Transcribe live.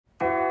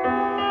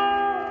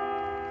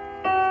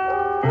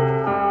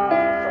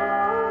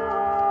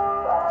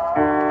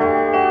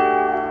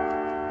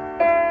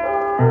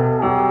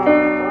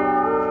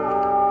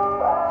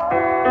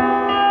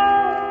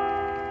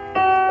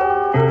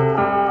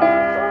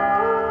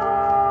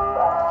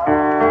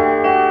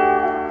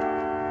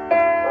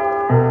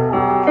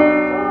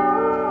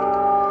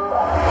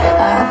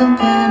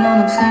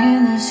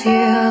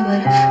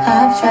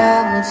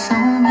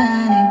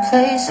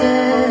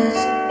faces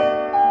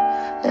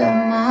in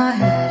my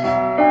head.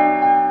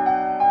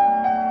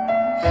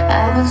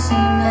 Haven't seen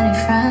many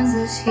friends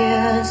this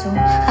year, so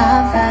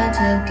I've had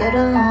to get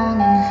along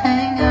and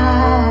hang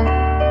out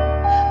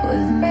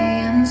with me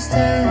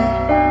instead.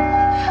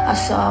 I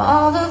saw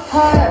all the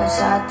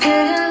parts I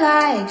didn't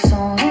like, so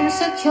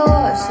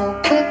insecure, so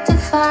quick to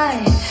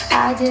fight.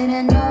 I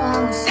didn't know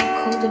I was so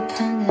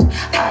codependent.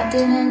 I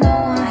didn't know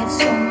I had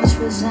so much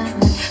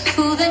resentment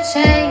to the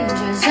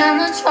changes and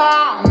the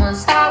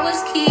traumas I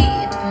was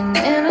keeping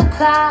in a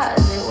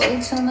closet.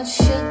 Way too much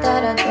shit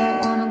that I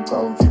don't wanna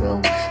go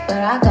through, but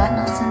I got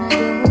nothing to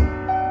do.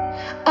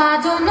 I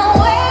don't know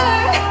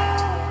where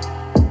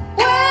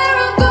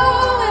I'm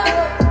going,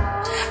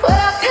 but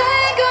I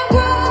think I'm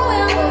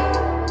growing.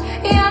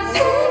 Yeah, I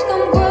think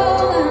I'm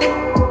growing,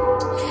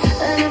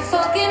 and it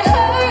fucking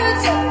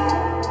hurts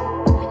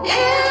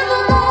in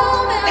the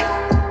moment,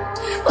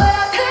 but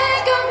I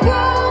think I'm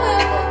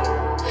growing.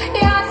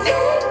 Yeah, I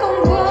think I'm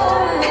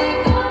growing.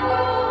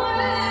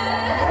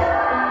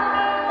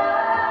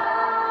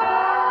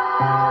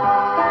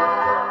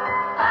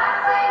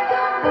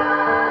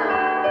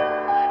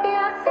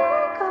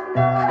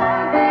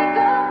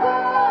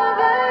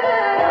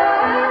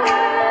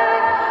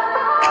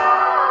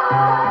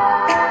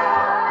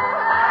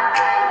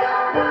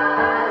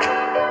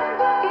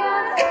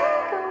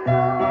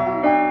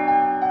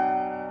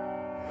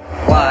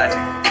 Why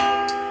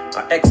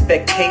are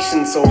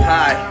expectations so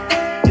high?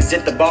 Is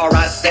it the bar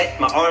I set,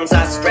 my arms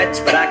I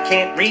stretch, but I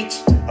can't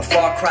reach? A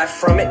far cry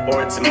from it,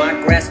 or it's in my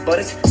grasp, but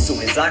as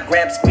soon as I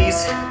grab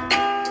squeeze,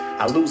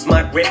 I lose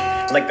my grip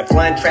like the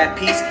flying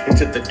trapeze.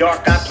 Into the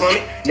dark I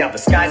plummet, now the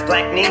sky's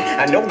blackening.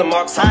 I know the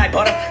mark's high,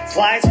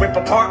 butterflies rip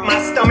apart my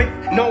stomach,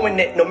 knowing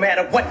that no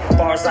matter what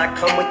bars I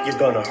come with, you're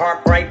gonna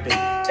harp right, and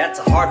that's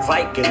a hard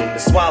fight getting to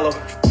swallow.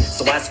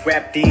 So I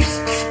scrap these,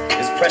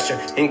 as pressure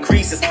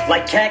increases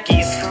like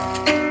khakis,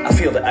 I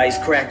feel the ice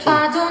cracking.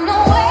 I don't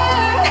know where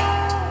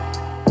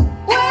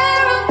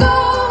I'm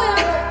going,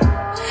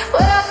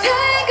 but I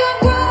think I'm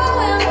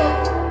growing.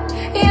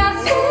 Yeah, I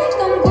think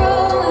I'm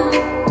growing,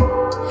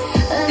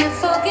 and it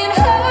fucking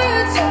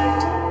hurts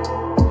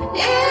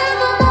in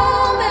the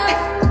moment,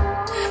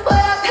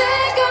 but I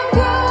think I'm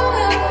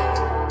growing.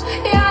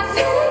 Yeah, I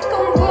think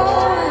I'm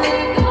growing.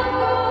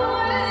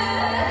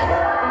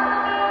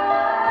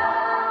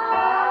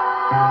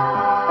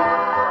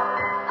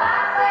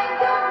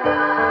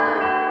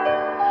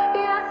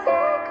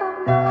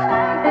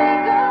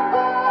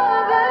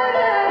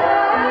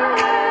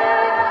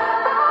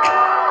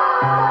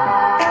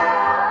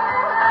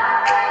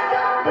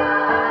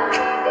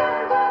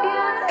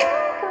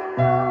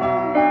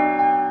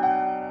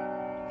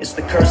 It's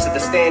the curse of the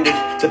standard,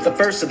 that the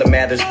first of the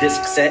Mathers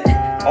disc set.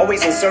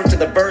 Always in search of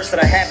the verse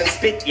that I haven't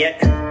spit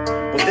yet.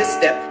 Will this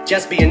step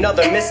just be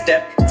another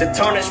misstep to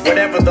tarnish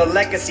whatever the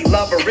legacy,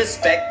 love, or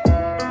respect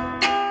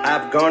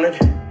I've garnered?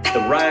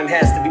 The rhyme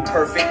has to be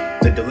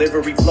perfect, the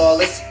delivery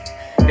flawless,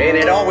 and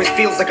it always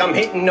feels like I'm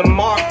hitting the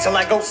mark till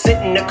I go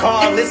sit in the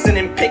car, listen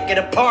and pick it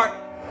apart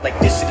like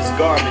this shit is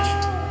garbage.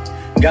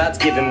 God's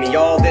given me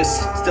all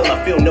this, still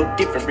I feel no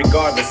different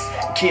regardless.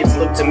 Kids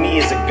look to me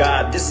as a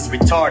god, this is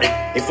retarded.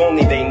 If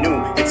only they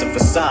knew it's a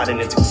facade and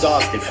it's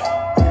exhaustive.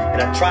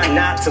 And I try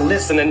not to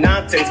listen to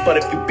nonsense, but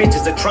if you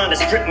bitches are trying to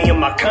strip me of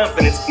my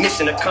confidence,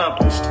 mission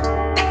accomplished.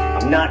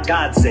 I'm not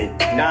God sent.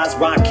 Nas,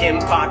 Rakim,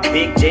 Pac,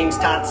 Big, James,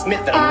 Todd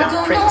Smith, and I'm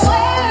not Prince.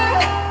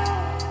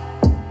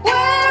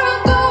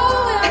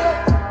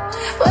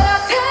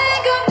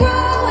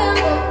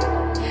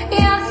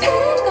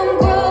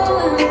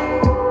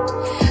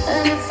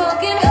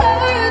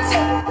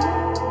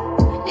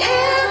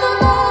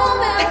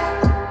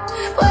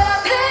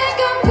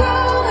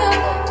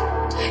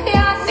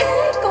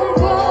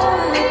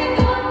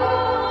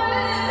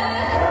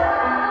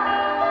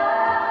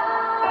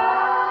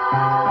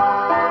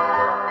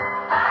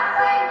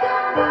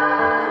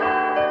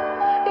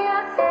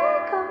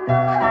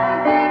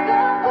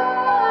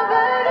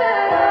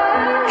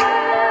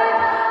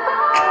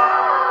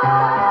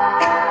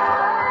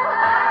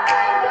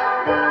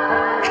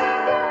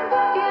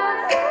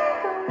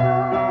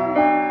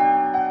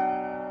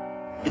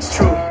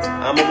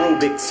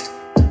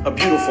 A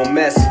beautiful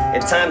mess,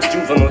 at times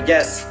juvenile,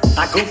 yes.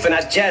 I goof and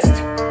I jest,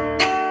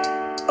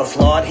 a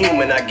flawed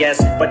human, I guess.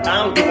 But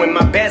I'm doing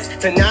my best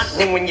to not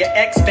ruin your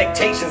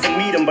expectations and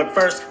meet them. But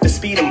first, the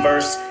speed 'em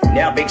verse.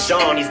 Now Big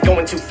Sean, he's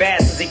going too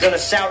fast. Is he gonna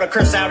shout or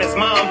curse out his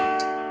mom?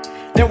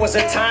 There was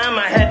a time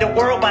I had the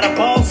world by the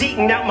balls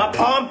eating out my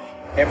palm.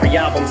 Every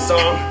album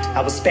song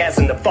I was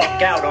spazzing the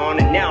fuck out on,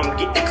 and now I'm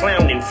getting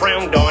clowned and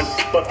frowned on.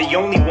 But the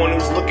only one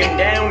who's looking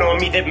down on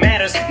me that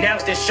matters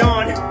now's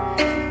Deshaun.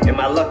 Am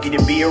I lucky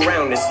to be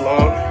around this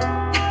long?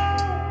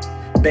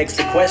 Begs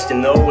the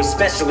question though,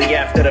 especially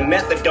after the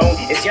methadone.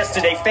 As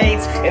yesterday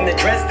fades and the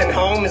Dresden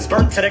home is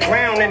burnt to the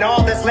ground, and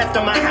all that's left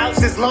of my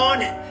house is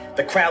lawn.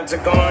 The crowds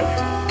are gone,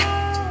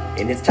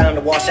 and it's time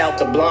to wash out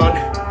the blonde.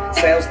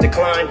 Sales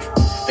decline,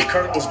 the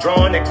curtains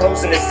drawn, they're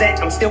closing the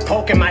set. I'm still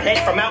poking my head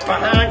from out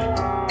behind,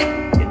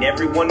 and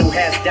everyone who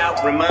has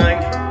doubt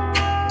remind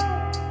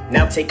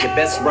Now take your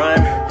best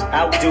rhyme,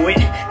 outdo it,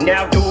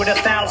 now do it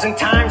 1,000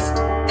 times.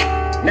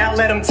 Now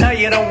let them tell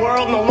you the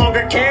world no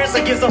longer cares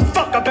or gives a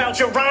fuck about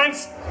your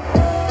rhymes.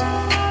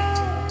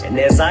 And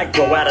as I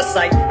go out of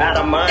sight, out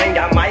of mind,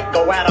 I might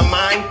go out of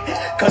mind.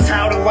 Cause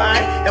how do I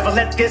ever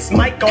let this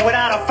mic go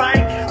without a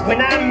fight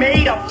when I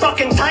made a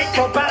fucking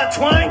tightrope out of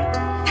twine?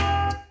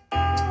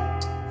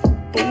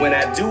 But when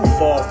I do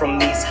fall from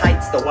these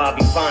heights, though I'll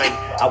be fine.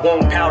 I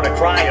won't pout or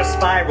cry or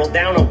spiral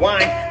down a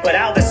whine, but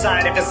I'll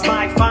decide if it's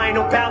my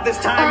final bout this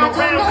time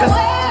around.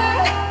 Cause